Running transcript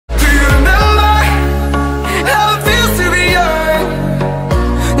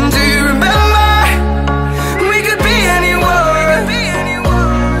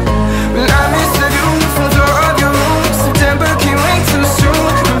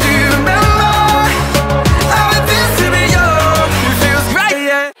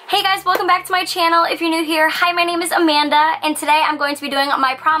my channel. If you're new here, hi, my name is Amanda, and today I'm going to be doing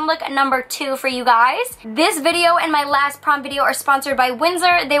my prom look number 2 for you guys. This video and my last prom video are sponsored by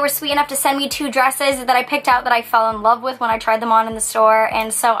Windsor. They were sweet enough to send me 2 dresses that I picked out that I fell in love with when I tried them on in the store,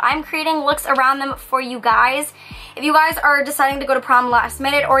 and so I'm creating looks around them for you guys. If you guys are deciding to go to prom last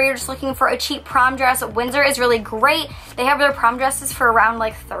minute or you're just looking for a cheap prom dress, Windsor is really great. They have their prom dresses for around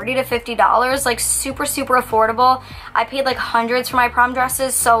like $30 to $50, like super affordable. I paid like hundreds for my prom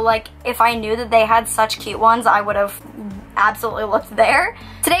dresses, so like if I knew that they had such cute ones, I would have absolutely looked there.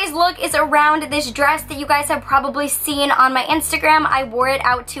 Today's look is around this dress that you guys have probably seen on my Instagram. I wore it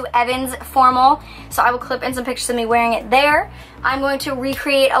out to Evan's formal, so I will clip in some pictures of me wearing it there. I'm going to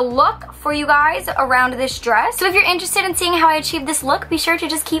recreate a look for you guys around this dress. So if you're interested in seeing how I achieved this look, be sure to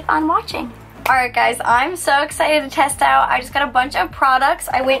just keep on watching. Alright guys, I'm so excited to test out. I just got a bunch of products.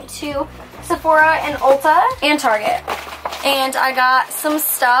 I went to Sephora and Ulta and Target, and I got some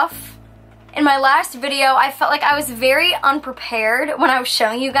stuff. In my last video, I felt like I was very unprepared when I was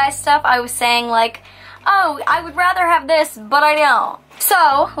showing you guys stuff. I was saying like, oh, I would rather have this, but I don't.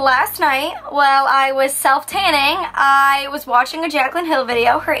 So, last night, while I was self-tanning, I was watching a Jaclyn Hill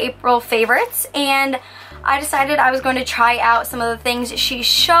video, her April favorites, and I decided I was going to try out some of the things she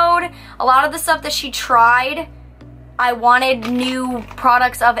showed. A lot of the stuff that she tried, I wanted new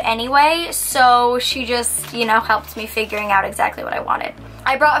products of anyway, so she just, you know, helped me figuring out exactly what I wanted.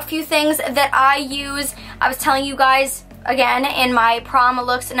 I brought a few things that I use. I was telling you guys, again, in my prom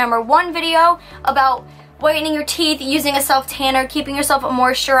looks number 1 video about whitening your teeth, using a self-tanner, keeping yourself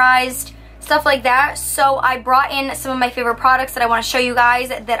moisturized, stuff like that. So I brought in some of my favorite products that I want to show you guys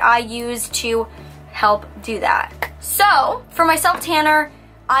that I use to help do that. So, for my self-tanner,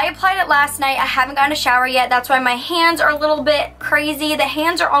 I applied it last night. I haven't gotten a shower yet. That's why my hands are a little bit crazy. The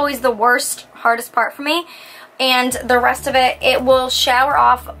hands are always the worst, hardest part for me. And the rest of it, it will shower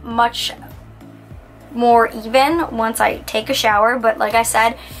off much more even once I take a shower. But like I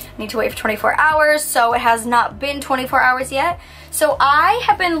said, I need to wait for 24 hours, so it has not been 24 hours yet. So I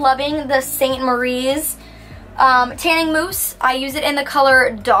have been loving the St. Marie's tanning mousse. I use it in the color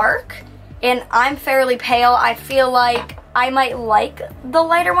dark, and I'm fairly pale. I feel like I might like the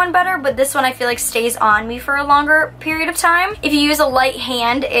lighter one better, but this one I feel like stays on me for a longer period of time. If you use a light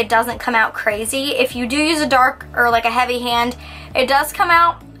hand, it doesn't come out crazy. If you do use a dark or like a heavy hand, it does come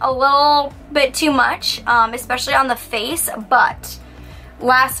out a little bit too much, especially on the face. But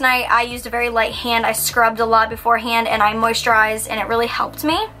last night I used a very light hand. I scrubbed a lot beforehand and I moisturized, and it really helped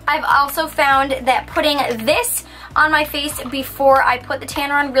me. I've also found that putting this on my face before I put the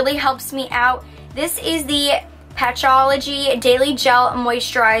tanner on really helps me out. This is the Patchology Daily Gel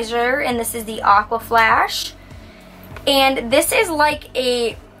Moisturizer, and this is the Aqua Flash. And this is like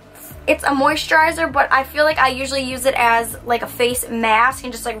it's a moisturizer, but I feel like I usually use it as like a face mask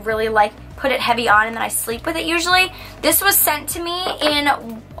and just like really like put it heavy on, and then I sleep with it usually. This was sent to me in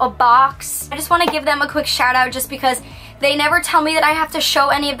a box. I just want to give them a quick shout out just because they never tell me that I have to show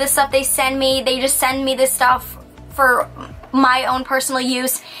any of this stuff they send me. They just send me this stuff for my own personal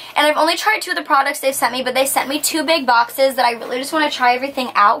use, and I've only tried 2 of the products they've sent me, but they sent me 2 big boxes that I really just want to try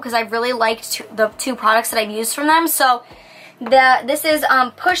everything out because I really liked the 2 products that I've used from them. So this is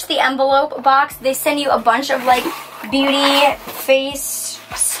Push the Envelope box. They send you a bunch of like beauty face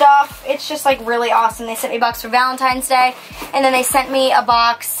stuff. It's just like really awesome. They sent me a box for Valentine's Day, and then they sent me a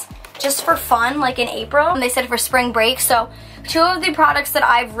box just for fun like in April, and they said for spring break. So 2 of the products that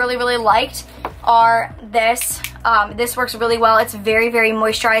I've really liked are this. This works really well. It's very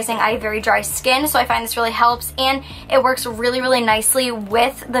moisturizing. I have very dry skin, so I find this really helps, and it works really nicely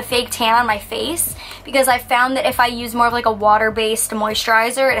with the fake tan on my face, because I found that if I use more of like a water-based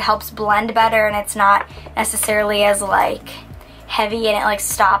moisturizer, it helps blend better, and it's not necessarily as like heavy, and it like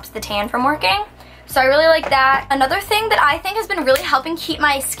stops the tan from working. So I really like that. Another thing that I think has been really helping keep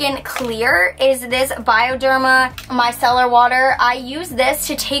my skin clear is this Bioderma Micellar Water. I use this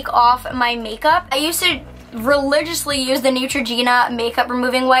to take off my makeup. I used to religiously use the Neutrogena makeup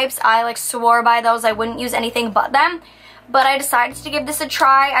removing wipes. I like swore by those. I wouldn't use anything but them. But I decided to give this a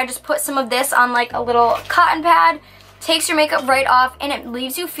try. I just put some of this on like a little cotton pad. Takes your makeup right off, and it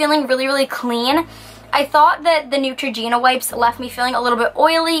leaves you feeling really clean. I thought that the Neutrogena wipes left me feeling a little bit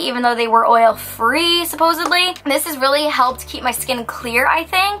oily, even though they were oil-free, supposedly. This has really helped keep my skin clear, I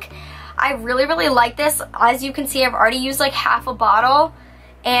think. I really like this. As you can see, I've already used like half a bottle.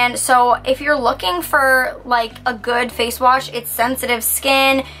 And so if you're looking for like a good face wash, it's sensitive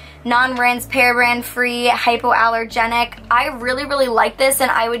skin, non-rinse, paraben free, hypoallergenic. I really like this, and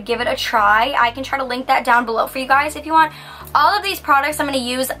I would give it a try. I can try to link that down below for you guys if you want. All of these products I'm going to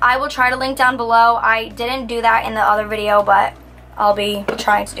use, I will try to link down below. I didn't do that in the other video, but I'll be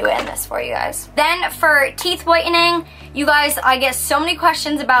trying to do it in this for you guys. Then for teeth whitening, you guys, I get so many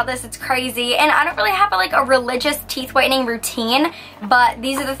questions about this, it's crazy. And I don't really have like a religious teeth whitening routine, but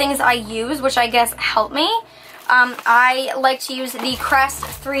these are the things I use, which I guess help me. I like to use the Crest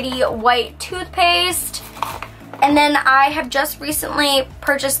 3D white toothpaste. And then I have just recently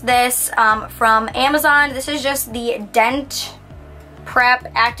purchased this from Amazon. This is just the Dent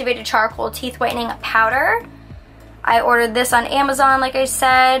Prep Activated Charcoal Teeth Whitening Powder. I ordered this on Amazon, like I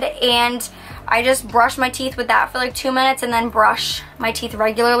said, and I just brush my teeth with that for like 2 minutes and then brush my teeth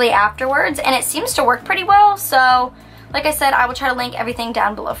regularly afterwards, and it seems to work pretty well. So like I said, I will try to link everything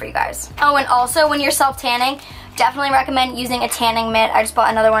down below for you guys. Oh, and also when you're self-tanning, definitely recommend using a tanning mitt. I just bought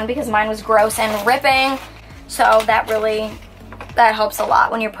another one because mine was gross and ripping, so that helps a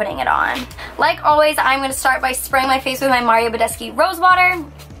lot when you're putting it on. Like always, I'm going to start by spraying my face with my Mario Badescu Rose Water.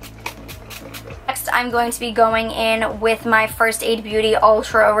 Next, I'm going to be going in with my First Aid Beauty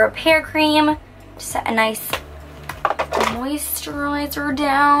Ultra Repair Cream. Set a nice moisturizer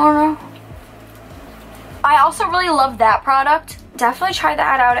down. I also really love that product. Definitely try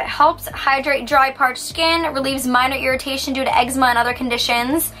that out. It helps hydrate dry, parched skin, relieves minor irritation due to eczema and other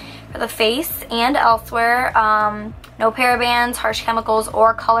conditions for the face and elsewhere. No parabens, harsh chemicals,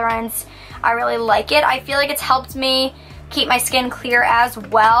 or colorants. I really like it. I feel like it's helped me keep my skin clear as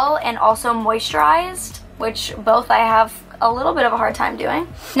well, and also moisturized, which both I have a little bit of a hard time doing.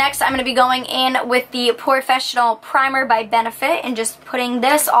 Next, I'm going to be going in with the Professional Primer by Benefit and just putting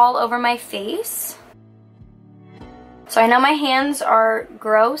this all over my face. So I know my hands are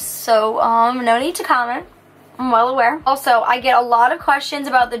gross, so no need to comment. I'm well aware. Also, I get a lot of questions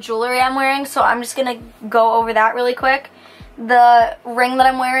about the jewelry I'm wearing, so I'm just going to go over that really quick. The ring that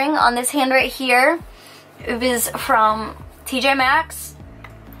I'm wearing on this hand right here, it is from TJ Maxx.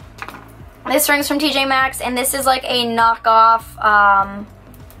 This ring's from TJ Maxx, and this is like a knockoff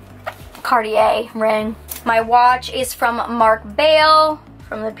Cartier ring. My watch is from Mark Bale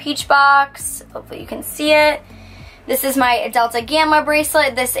from the Peach Box. Hopefully you can see it. This is my Delta Gamma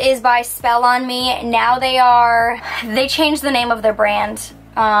bracelet. This is by Spell on Me. Now they changed the name of their brand.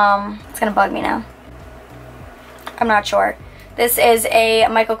 It's gonna bug me now. I'm not sure. This is a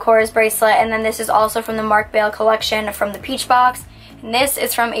Michael Kors bracelet, and then this is also from the Mark Bale collection from the Peach Box. And this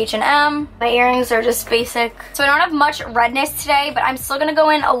is from H&M. My earrings are just basic. So I don't have much redness today, but I'm still gonna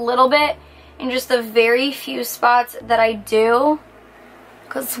go in a little bit in just the very few spots that I do,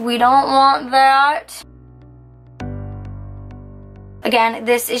 because we don't want that. Again,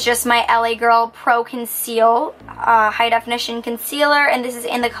 this is just my LA Girl Pro Conceal High Definition Concealer, and this is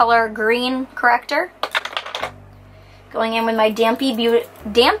in the color Green Corrector. Going in with my Dampy Beauty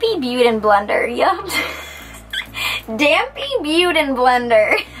Blender. Yep. Dampy Beauty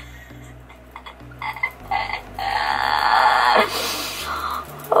Blender.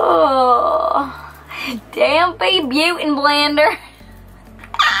 Oh, Dampy Beauty Blender.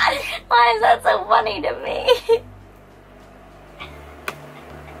 Why is that so funny to me?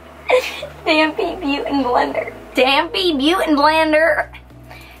 Dampy Beauty Blender. Dampy Beauty Blender.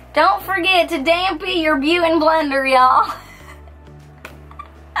 Don't forget to dampy your beauty blender, y'all.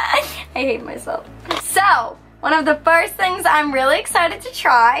 I hate myself. So, one of the first things I'm really excited to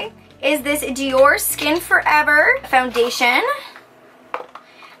try is this Dior Skin Forever foundation.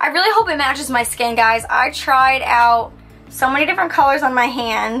 I really hope it matches my skin, guys. I tried out so many different colors on my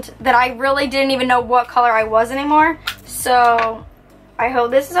hand that I really didn't even know what color I was anymore. So, I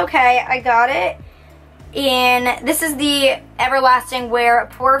hope this is okay. I got it. And this is the Everlasting Wear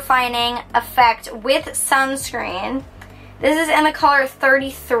Pore-Fining Effect with Sunscreen. This is in the color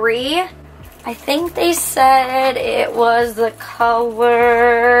 33. I think they said it was the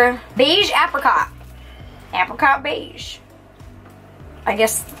color Beige Apricot. Apricot Beige. I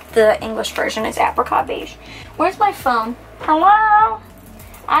guess the English version is Apricot Beige. Where's my phone? Hello?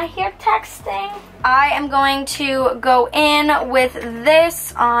 I hear texting. I am going to go in with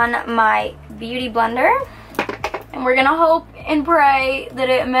this on my beauty blender, and we're gonna hope and pray that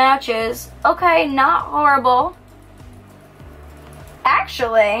it matches. Okay, not horrible.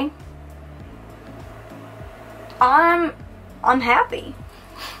 Actually, I'm happy.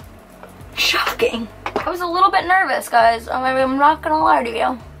 Shocking. I was a little bit nervous, guys. I'm not gonna lie to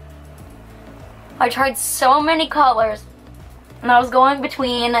you. I tried so many colors, and I was going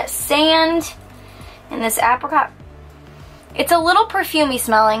between sand and this apricot. It's a little perfumey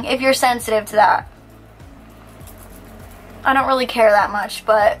smelling if you're sensitive to that. I don't really care that much,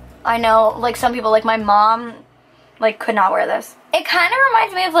 but I know like some people, like my mom, like could not wear this. It kind of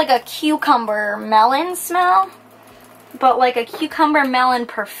reminds me of like a cucumber melon smell, but like a cucumber melon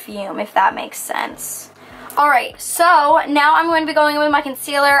perfume, if that makes sense. Alright, so now I'm going to be going in with my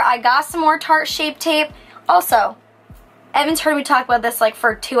concealer. I got some more Tarte Shape Tape. Also, Evan's heard me talk about this like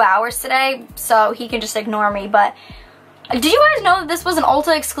for 2 hours today, so he can just ignore me, but did you guys know that this was an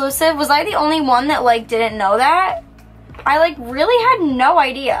Ulta exclusive? Was I the only one that like didn't know that? I like really had no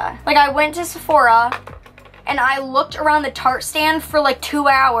idea. Like I went to Sephora and I looked around the Tarte stand for like 2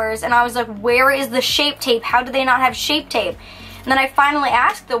 hours and I was like, where is the Shape Tape? How do they not have Shape Tape? And then I finally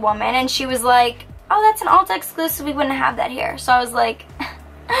asked the woman and she was like, oh, that's an Ulta exclusive, we wouldn't have that here. So I was like,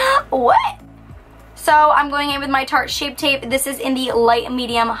 what? So I'm going in with my Tarte Shape Tape. This is in the light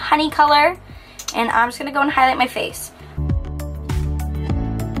medium honey color. And I'm just gonna go and highlight my face.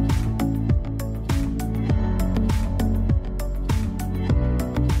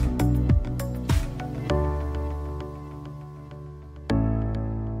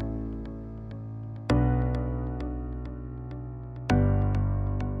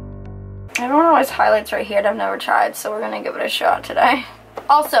 Everyone always highlights right here and I've never tried, so we're gonna give it a shot today.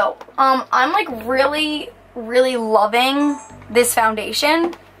 Also, I'm like really loving this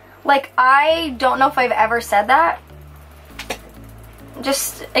foundation. Like, I don't know if I've ever said that.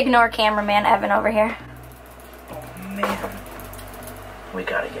 Just ignore cameraman Evan over here. Oh man, we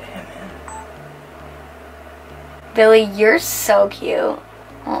gotta get him in. Billy, you're so cute.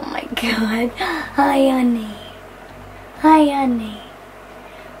 Oh my god. Hi, honey. Hi, honey.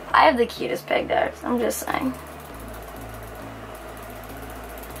 I have the cutest pigtails, I'm just saying.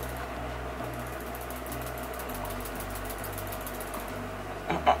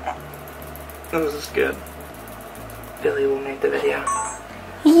 This is good. Billy will make the video.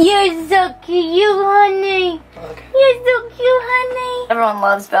 You're so cute, honey. Okay. You're so cute, honey. Everyone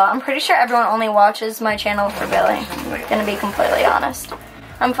loves Bill. I'm pretty sure everyone only watches my channel for Billy. I'm gonna be completely honest.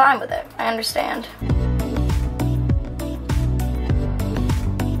 I'm fine with it. I understand.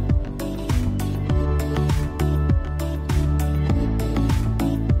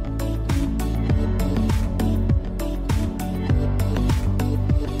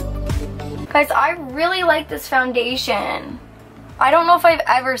 Guys, I really like this foundation. I don't know if I've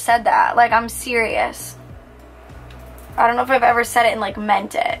ever said that. Like, I'm serious. I don't know if I've ever said it and like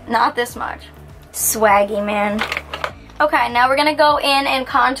meant it. Not this much. Swaggy, man. Okay, now we're gonna go in and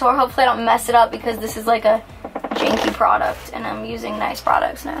contour. Hopefully I don't mess it up because this is like a janky product and I'm using nice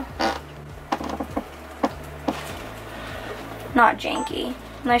products now. Not janky.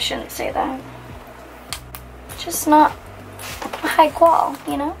 I shouldn't say that. Just not high qual,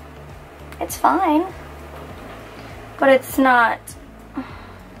 you know? It's fine, but it's not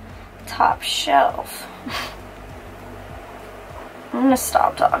top shelf. I'm gonna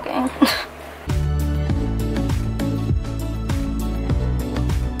stop talking.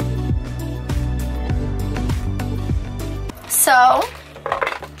 So,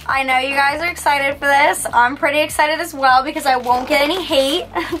 I know you guys are excited for this. I'm pretty excited as well because I won't get any hate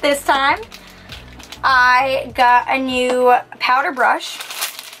this time. I got a new powder brush.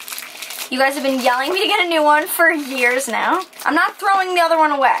 You guys have been yelling me to get a new one for years now. I'm not throwing the other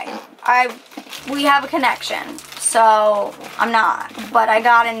one away. We have a connection, so I'm not, but I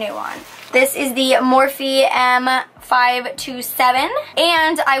got a new one. This is the Morphe M527,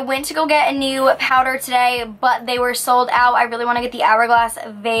 and I went to go get a new powder today, but they were sold out. I really want to get the Hourglass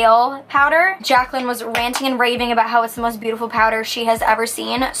Veil powder. Jacqueline was ranting and raving about how it's the most beautiful powder she has ever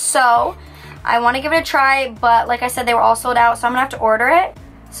seen, so I want to give it a try, but like I said, they were all sold out, so I'm gonna have to order it.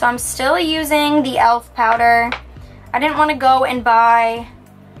 So I'm still using the e.l.f. powder. I didn't want to go and buy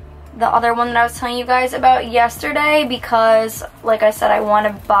the other one that I was telling you guys about yesterday because, like I said, I want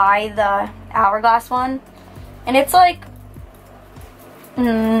to buy the Hourglass one. And it's like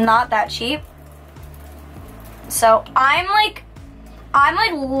not that cheap. So I'm like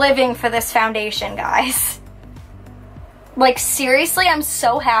living for this foundation, guys. Like, seriously, I'm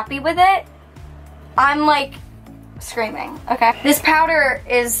so happy with it. I'm like screaming, okay? This powder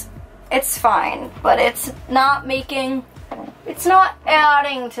it's fine, but it's not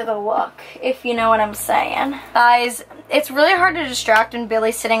adding to the look, if you know what I'm saying. Guys, it's really hard to distract when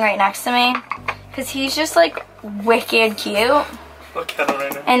Billy's sitting right next to me, because he's just like wicked cute. Look at him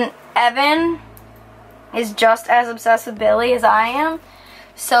right now. And Evan is just as obsessed with Billy as I am,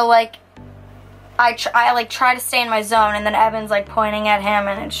 so like I try to stay in my zone, and then Evan's like pointing at him,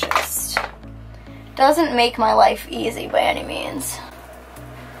 and it's just doesn't make my life easy by any means.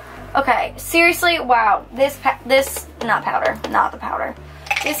 Okay, seriously, wow, this not the powder.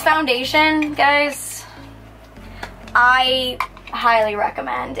 This foundation, guys, I highly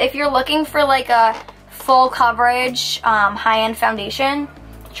recommend. If you're looking for like a full coverage, high-end foundation,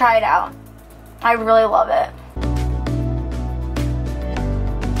 try it out. I really love it.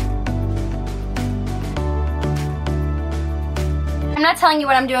 not telling you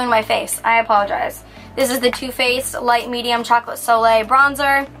what I'm doing to my face. I apologize. This is the Too Faced Light Medium Chocolate Soleil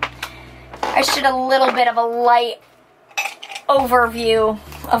Bronzer. I just did a little bit of a light overview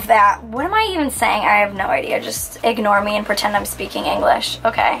of that. What am I even saying? I have no idea. Just ignore me and pretend I'm speaking English.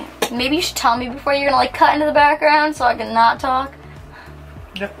 Okay. Maybe you should tell me before you're gonna like cut into the background so I can not talk.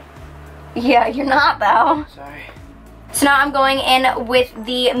 No. Yeah, you're not though. Sorry. So now I'm going in with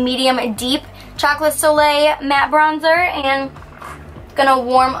the Medium Deep Chocolate Soleil Matte Bronzer and gonna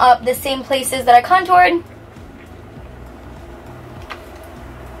warm up the same places that I contoured.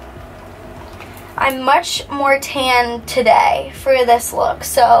 I'm much more tan today for this look,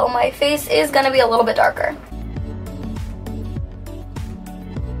 so my face is gonna be a little bit darker.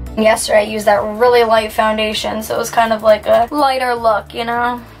 Yesterday I used that really light foundation, so it was kind of like a lighter look, you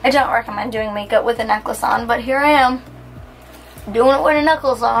know? I don't recommend doing makeup with a necklace on, but here I am, doing it with a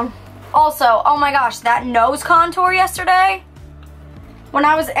necklace on. Also, oh my gosh, that nose contour yesterday, when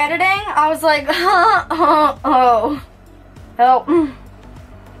I was editing, I was like, oh.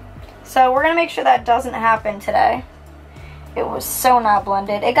 So we're gonna make sure that doesn't happen today. It was so not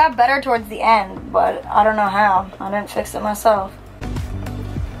blended. It got better towards the end, but I don't know how. I didn't fix it myself.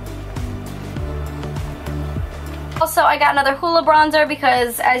 Also, I got another Hoola bronzer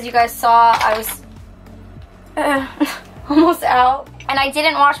because, as you guys saw, I was almost out. And I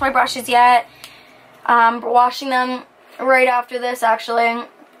didn't wash my brushes yet. Washing them right after this, actually,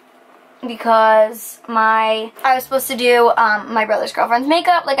 because I was supposed to do my brother's girlfriend's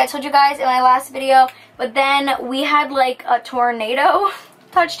makeup, like I told you guys in my last video, but then we had like a tornado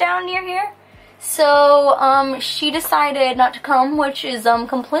touchdown near here, so she decided not to come, which is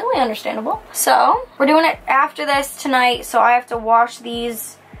completely understandable. So we're doing it after this tonight, so I have to wash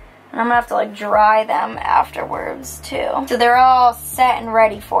these and I'm gonna have to like dry them afterwards too, so they're all set and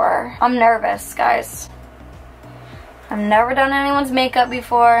ready for her. I'm nervous, guys. I've never done anyone's makeup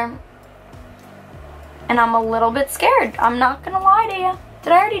before, and I'm a little bit scared. I'm not gonna lie to you.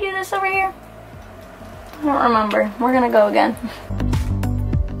 Did I already do this over here? I don't remember. We're gonna go again.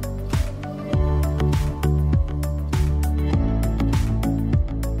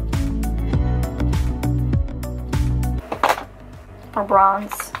 For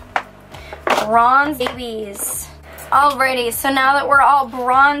bronze. Bronze babies. Alrighty, so now that we're all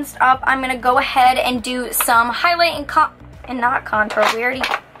bronzed up, I'm gonna go ahead and do some highlight and not contour.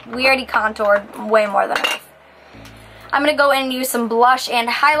 We already contoured way more than enough. I'm gonna go in and use some blush and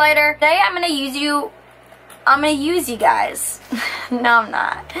highlighter. Today I'm gonna use you guys. No, I'm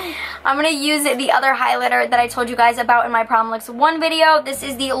not. I'm gonna use the other highlighter that I told you guys about in my Prom Looks 1 video. This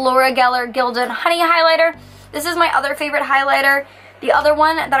is the Laura Geller Gilded Honey highlighter. This is my other favorite highlighter. The other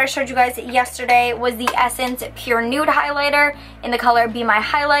one that I showed you guys yesterday was the Essence Pure Nude highlighter in the color Be My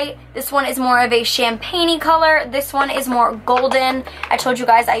Highlight. This one is more of a champagne-y color. This one is more golden. I told you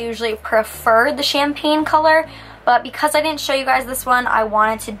guys I usually prefer the champagne color, but because I didn't show you guys this one, I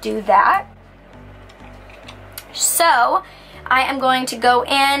wanted to do that. So I am going to go in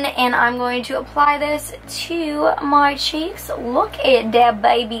and I'm going to apply this to my cheeks. Look at that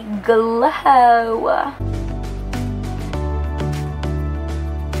baby glow.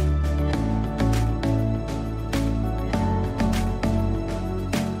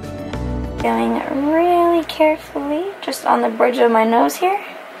 Going really carefully, just on the bridge of my nose here.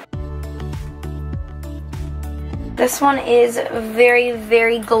 This one is very,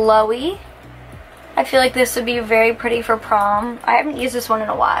 very glowy. I feel like this would be very pretty for prom. I haven't used this one in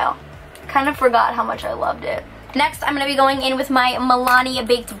a while. Kind of forgot how much I loved it. Next, I'm going to be going in with my Milani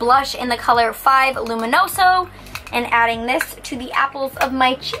Baked Blush in the color 5 Luminoso and adding this to the apples of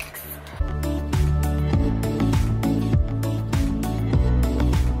my cheeks.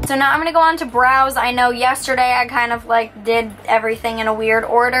 So now I'm going to go on to brows. I know yesterday I kind of like did everything in a weird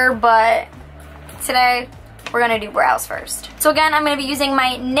order, but today we're going to do brows first. So again, I'm going to be using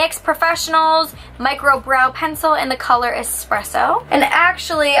my NYX Professionals Micro Brow Pencil in the color Espresso. And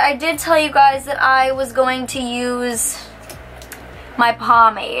actually, I did tell you guys that I was going to use my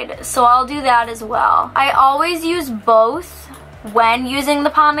pomade, so I'll do that as well. I always use both when using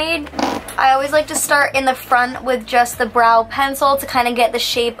the pomade. I always like to start in the front with just the brow pencil to kind of get the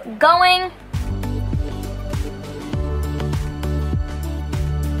shape going.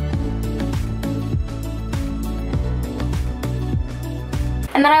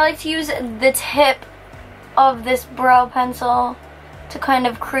 And then I like to use the tip of this brow pencil to kind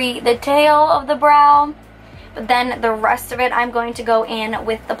of create the tail of the brow. But then the rest of it I'm going to go in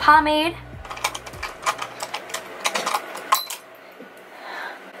with the pomade.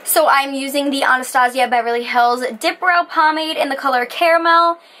 So I'm using the Anastasia Beverly Hills Dip Brow Pomade in the color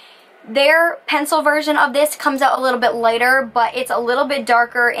Caramel. Their pencil version of this comes out a little bit lighter, but it's a little bit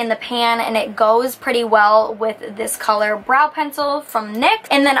darker in the pan, and it goes pretty well with this color brow pencil from NYX.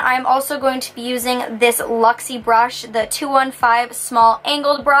 And then I'm also going to be using this Luxie brush, the 215 small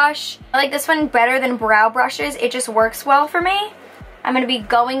angled brush. I like this one better than brow brushes. It just works well for me. I'm going to be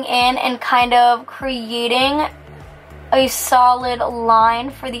going in and kind of creating a solid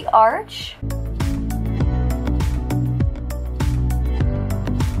line for the arch.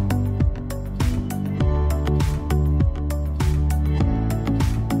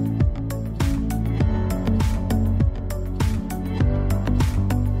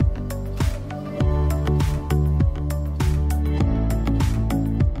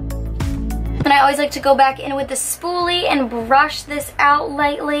 And I always like to go back in with the spoolie and brush this out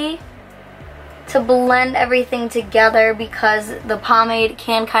lightly to blend everything together, because the pomade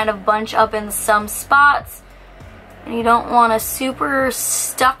can kind of bunch up in some spots and you don't want a super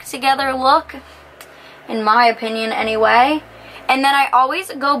stuck together look, in my opinion anyway. And then I always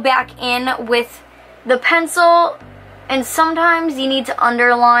go back in with the pencil, and sometimes you need to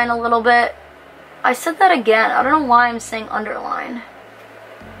underline a little bit. I said that again. I don't know why I'm saying underline.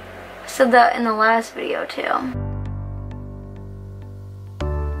 I said that in the last video too.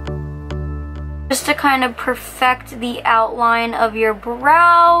 Just to kind of perfect the outline of your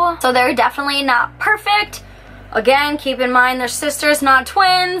brow. So they're definitely not perfect. Again, keep in mind they're sisters, not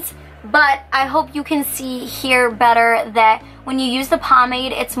twins. But I hope you can see here better that when you use the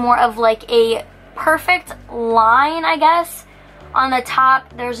pomade, it's more of like a perfect line, I guess. On the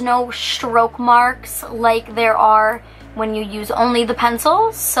top, there's no stroke marks like there are when you use only the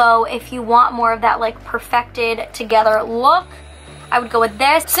pencil. So if you want more of that like perfected together look, I would go with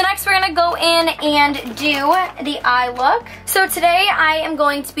this. So next we're gonna go in and do the eye look. So today I am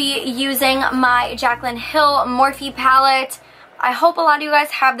going to be using my Jaclyn Hill Morphe palette. I hope a lot of you guys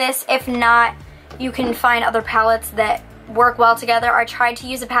have this. If not, you can find other palettes that work well together. I tried to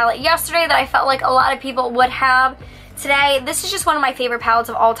use a palette yesterday that I felt like a lot of people would have. Today, this is just one of my favorite palettes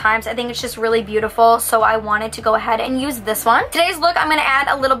of all times. I think it's just really beautiful, so I wanted to go ahead and use this one. Today's look, I'm going to add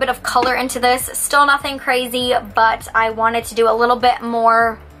a little bit of color into this. Still nothing crazy, but I wanted to do a little bit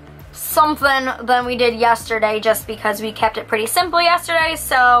more something than we did yesterday, just because we kept it pretty simple yesterday.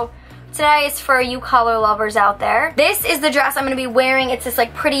 So today is for you color lovers out there. This is the dress I'm going to be wearing. It's this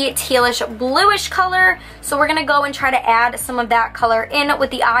like pretty tealish bluish color. So we're going to go and try to add some of that color in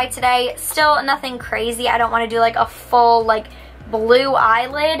with the eye today. Still nothing crazy. I don't want to do like a full like blue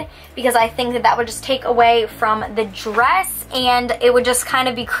eyelid, because I think that that would just take away from the dress and it would just kind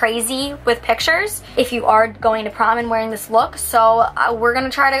of be crazy with pictures if you are going to prom and wearing this look. So we're going to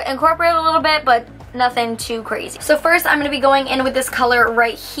try to incorporate a little bit, but nothing too crazy. So first I'm going to be going in with this color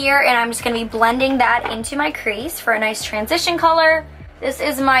right here, and I'm just going to be blending that into my crease for a nice transition color. This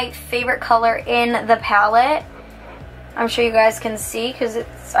is my favorite color in the palette. I'm sure you guys can see because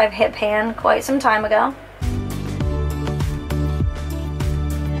I've hit pan quite some time ago.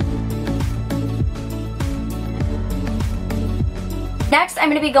 Next, I'm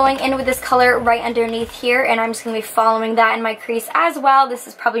going to be going in with this color right underneath here, and I'm just going to be following that in my crease as well. This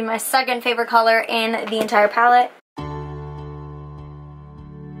is probably my second favorite color in the entire palette.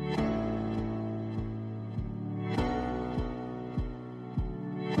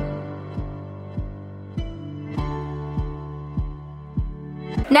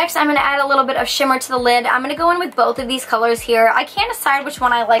 Next, I'm going to add a little bit of shimmer to the lid. I'm going to go in with both of these colors here. I can't decide which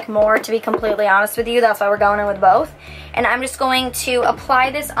one I like more, to be completely honest with you. That's why we're going in with both. And I'm just going to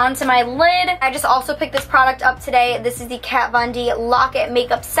apply this onto my lid. I just also picked this product up today. This is the Kat Von D Lock It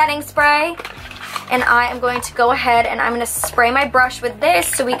Makeup Setting Spray. And I am going to go ahead and I'm going to spray my brush with this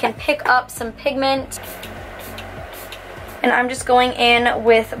so we can pick up some pigment. And I'm just going in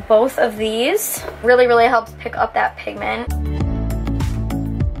with both of these. Really, really helps pick up that pigment.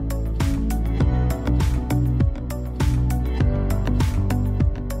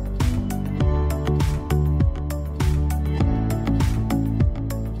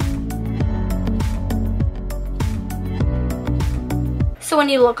 So when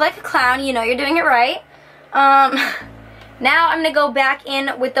you look like a clown, you know you're doing it right. Now I'm going to go back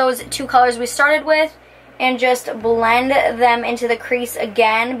in with those two colors we started with and just blend them into the crease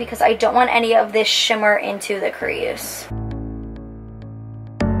again, because I don't want any of this shimmer into the crease.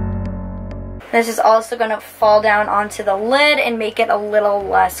 This is also going to fall down onto the lid and make it a little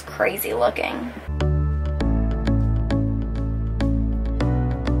less crazy looking.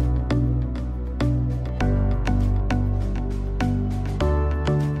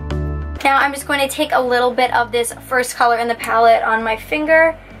 Now I'm just going to take a little bit of this first color in the palette on my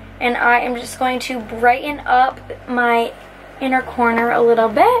finger, and I am just going to brighten up my inner corner a little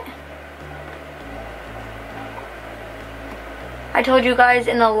bit. I told you guys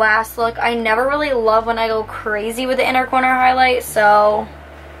in the last look, I never really love when I go crazy with the inner corner highlight, so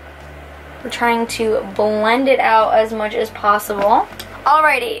we're trying to blend it out as much as possible.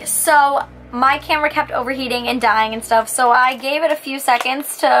 Alrighty, so my camera kept overheating and dying and stuff, so I gave it a few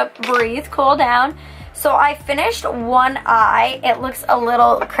seconds to breathe, cool down. So I finished one eye. It looks a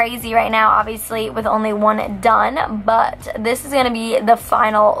little crazy right now, obviously, with only one done, but this is gonna be the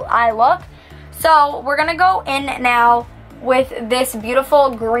final eye look. So we're gonna go in now with this beautiful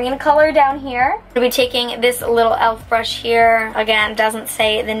green color down here. I'll be taking this little e.l.f. brush here. Again, doesn't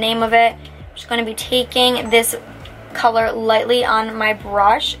say the name of it. I'm just gonna be taking this color lightly on my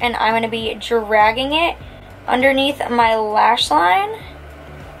brush, and I'm gonna be dragging it underneath my lash line.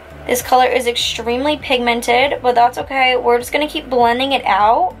 This color is extremely pigmented, but that's okay. We're just gonna keep blending it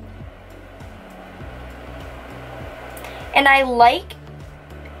out. And I like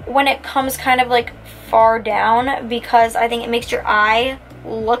when it comes kind of like far down, because I think it makes your eye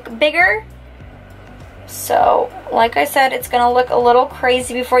look bigger. So, like I said, it's gonna look a little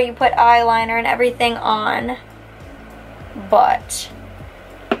crazy before you put eyeliner and everything on, but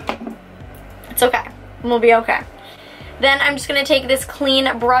it's okay. We'll be okay. Then I'm just gonna take this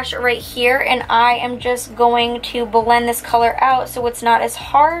clean brush right here, and I am just going to blend this color out so it's not as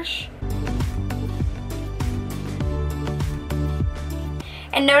harsh.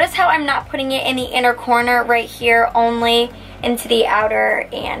 And notice how I'm not putting it in the inner corner right here, only into the outer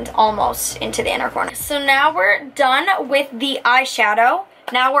and almost into the inner corner. So now we're done with the eyeshadow.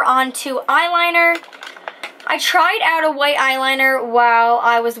 Now we're on to eyeliner. I tried out a white eyeliner while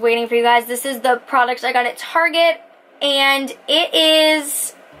I was waiting for you guys. This is the product I got at Target, and it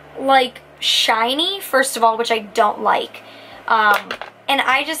is like shiny, first of all, which I don't like. And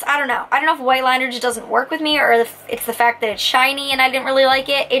I don't know. I don't know if white liner just doesn't work with me, or if it's the fact that it's shiny and I didn't really like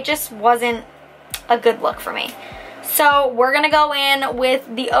it. It just wasn't a good look for me. So we're going to go in with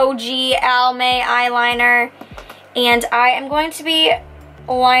the OG Almay eyeliner, and I am going to be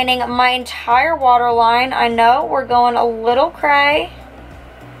lining my entire waterline. I know we're going a little cray.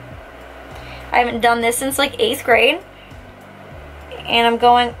 I haven't done this since like 8th grade. And I'm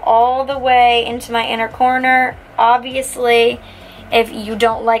going all the way into my inner corner. Obviously, if you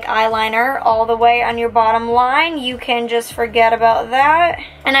don't like eyeliner all the way on your bottom line, you can just forget about that.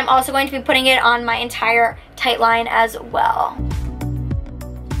 And I'm also going to be putting it on my entire tight line as well.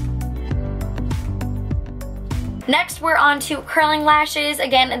 Next, we're on to curling lashes.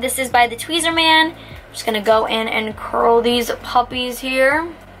 Again, this is by the Tweezer Man. I'm just gonna go in and curl these puppies here.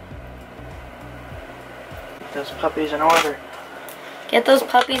 Those puppies in order. Get those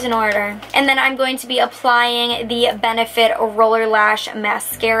puppies in order. And then I'm going to be applying the Benefit Roller Lash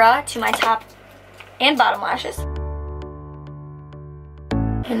Mascara to my top and bottom lashes.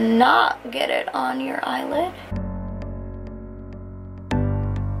 Cannot get it on your eyelid.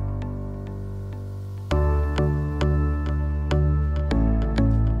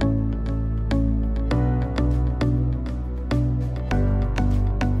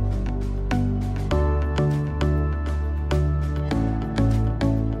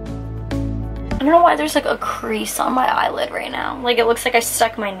 I don't know why there's like a crease on my eyelid right now. Like it looks like I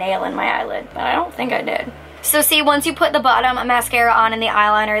stuck my nail in my eyelid, but I don't think I did. So see, once you put the bottom mascara on and the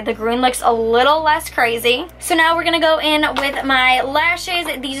eyeliner, the green looks a little less crazy. So now we're gonna go in with my lashes.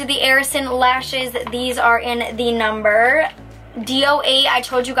 These are the Arison lashes. These are in the number DO8. I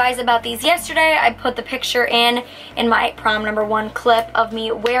told you guys about these yesterday. I put the picture in my prom #1 clip of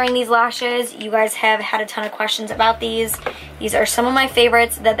me wearing these lashes. You guys have had a ton of questions about these. These are some of my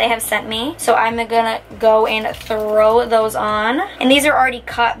favorites that they have sent me. So I'm gonna go and throw those on. And these are already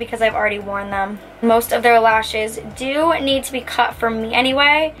cut because I've already worn them. Most of their lashes do need to be cut for me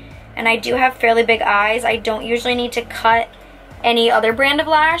anyway. And I do have fairly big eyes. I don't usually need to cut any other brand of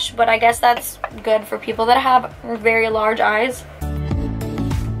lash, but I guess that's good for people that have very large eyes.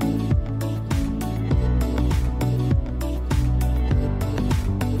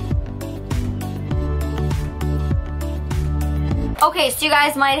 Okay, so you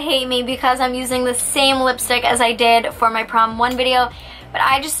guys might hate me because I'm using the same lipstick as I did for my prom 1 video, but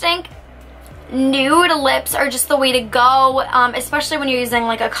I just think nude lips are just the way to go, especially when you're using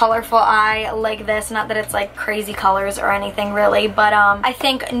like a colorful eye like this. Not that it's like crazy colors or anything really, but I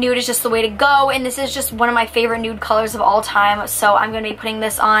think nude is just the way to go, and this is just one of my favorite nude colors of all time, so I'm going to be putting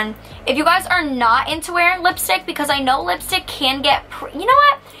this on. If you guys are not into wearing lipstick, because I know lipstick can get, you know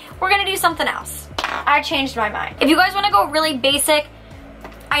what? We're going to do something else. I changed my mind. If you guys want to go really basic,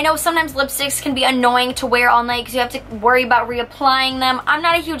 I know sometimes lipsticks can be annoying to wear all night because you have to worry about reapplying them. I'm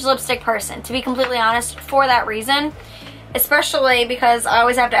not a huge lipstick person, to be completely honest, for that reason. especially because I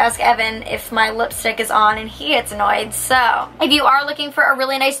always have to ask Evan if my lipstick is on and he gets annoyed. So if you are looking for a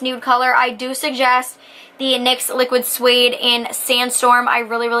really nice nude color, I do suggest the NYX Liquid Suede in Sandstorm. I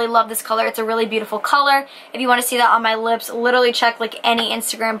really, really love this color. It's a really beautiful color. If you want to see that on my lips, literally check like any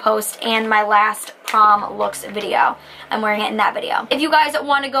Instagram post and my last prom looks video. I'm wearing it in that video. If you guys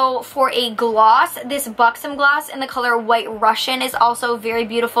want to go for a gloss, this Buxom gloss in the color White Russian is also very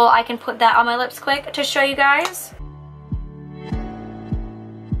beautiful. I can put that on my lips quick to show you guys.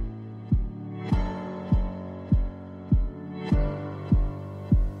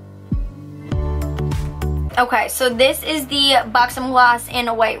 Okay, so this is the Buxom gloss in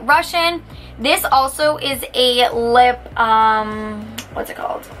White Russian. This also is a lip, what's it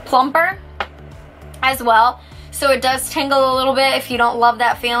called? Plumper as well. So it does tingle a little bit if you don't love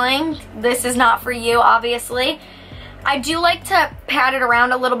that feeling. This is not for you, obviously. I do like to pat it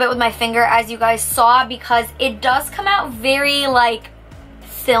around a little bit with my finger, as you guys saw, because it does come out very like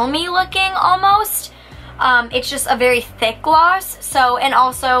filmy looking almost. It's just a very thick gloss. So, and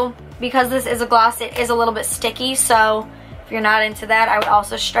also because this is a gloss, it is a little bit sticky, so if you're not into that, I would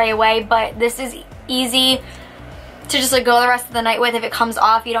also stray away. But this is easy to just like go the rest of the night with. If it comes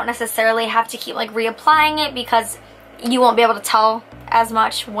off, you don't necessarily have to keep like reapplying it, because you won't be able to tell as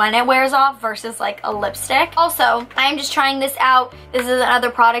much when it wears off versus like a lipstick. Also, I'm just trying this out. This is another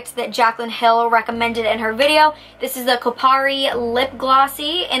product that Jaclyn Hill recommended in her video. This is the Kopari Lip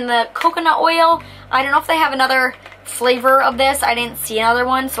Glossy in the coconut oil. I don't know if they have another flavor of this. I didn't see another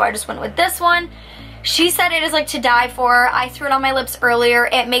one, so I just went with this one. She said it is like to die for. I threw it on my lips earlier.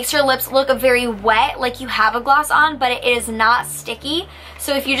 It makes your lips look very wet, like you have a gloss on, but it is not sticky.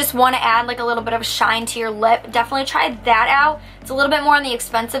 So if you just want to add like a little bit of shine to your lip, definitely try that out. It's a little bit more on the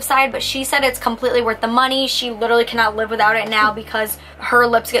expensive side, but she said it's completely worth the money. She literally cannot live without it now because her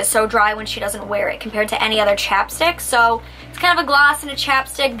lips get so dry when she doesn't wear it compared to any other chapstick. So it's kind of a gloss and a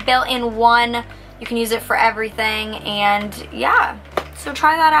chapstick built in one. You can use it for everything, and yeah. So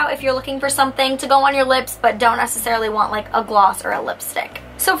try that out if you're looking for something to go on your lips but don't necessarily want like a gloss or a lipstick.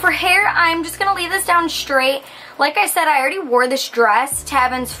 So for hair, I'm just going to leave this down straight. Like I said, I already wore this dress to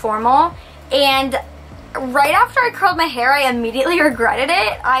Evan's formal, and right after I curled my hair, I immediately regretted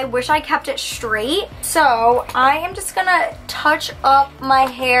it. I wish I kept it straight. So I am just going to touch up my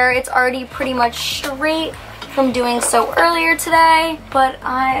hair. It's already pretty much straight from doing so earlier today, but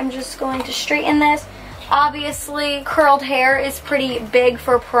I am just going to straighten this. Obviously, curled hair is pretty big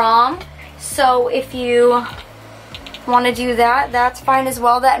for prom, so if you want to do that, that's fine as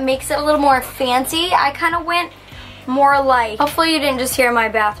well. That makes it a little more fancy. I kind of went more like, hopefully you didn't just hear my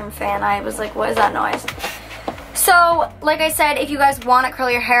bathroom fan. I was like, what is that noise? So, like I said, if you guys want to curl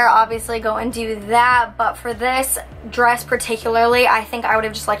your hair, obviously go and do that, but for this dress particularly, I think I would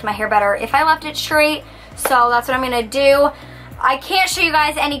have just liked my hair better if I left it straight. So that's what I'm going to do. I can't show you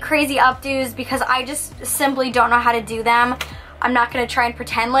guys any crazy updos because I just simply don't know how to do them. I'm not going to try and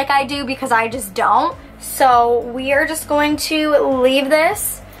pretend like I do because I just don't. So we are just going to leave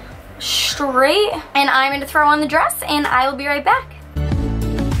this straight, and I'm going to throw on the dress, and I will be right back.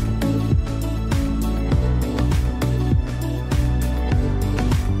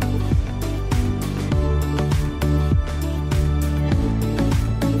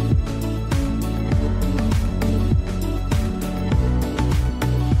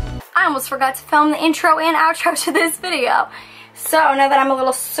 I almost forgot to film the intro and outro to this video. So now that I'm a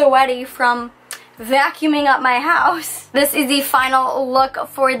little sweaty from vacuuming up my house, this is the final look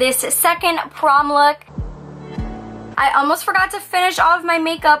for this second prom look. I almost forgot to finish off my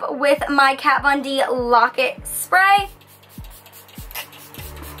makeup with my Kat Von D Lock-It spray.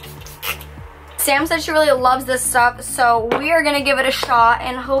 Sam said she really loves this stuff, so we are going to give it a shot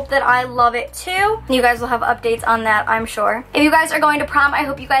and hope that I love it too. You guys will have updates on that, I'm sure. If you guys are going to prom, I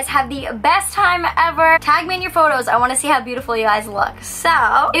hope you guys have the best time ever. Tag me in your photos. I want to see how beautiful you guys look. So,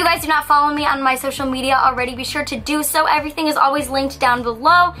 if you guys do not follow me on my social media already, be sure to do so. Everything is always linked down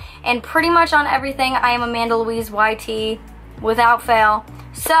below, and pretty much on everything, I am Amanda Louise YT without fail.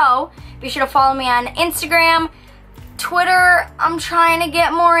 So, be sure to follow me on Instagram, Twitter. I'm trying to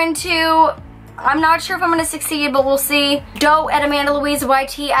get more into. I'm not sure if I'm going to succeed, but we'll see. Doe at Amanda Louise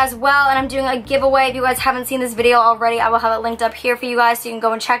YT as well, and I'm doing a giveaway. If you guys haven't seen this video already, I will have it linked up here for you guys, so you can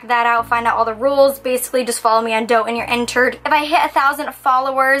go and check that out, find out all the rules. Basically, just follow me on Doe and you're entered. If I hit 1,000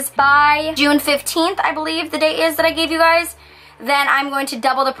 followers by June 15th, I believe the date is that I gave you guys, then I'm going to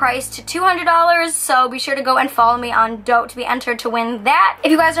double the price to $200, so be sure to go and follow me on Doe to be entered to win that.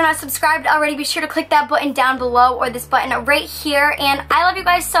 If you guys are not subscribed already, be sure to click that button down below or this button right here, and I love you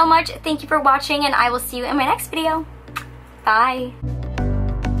guys so much. Thank you for watching, and I will see you in my next video. Bye.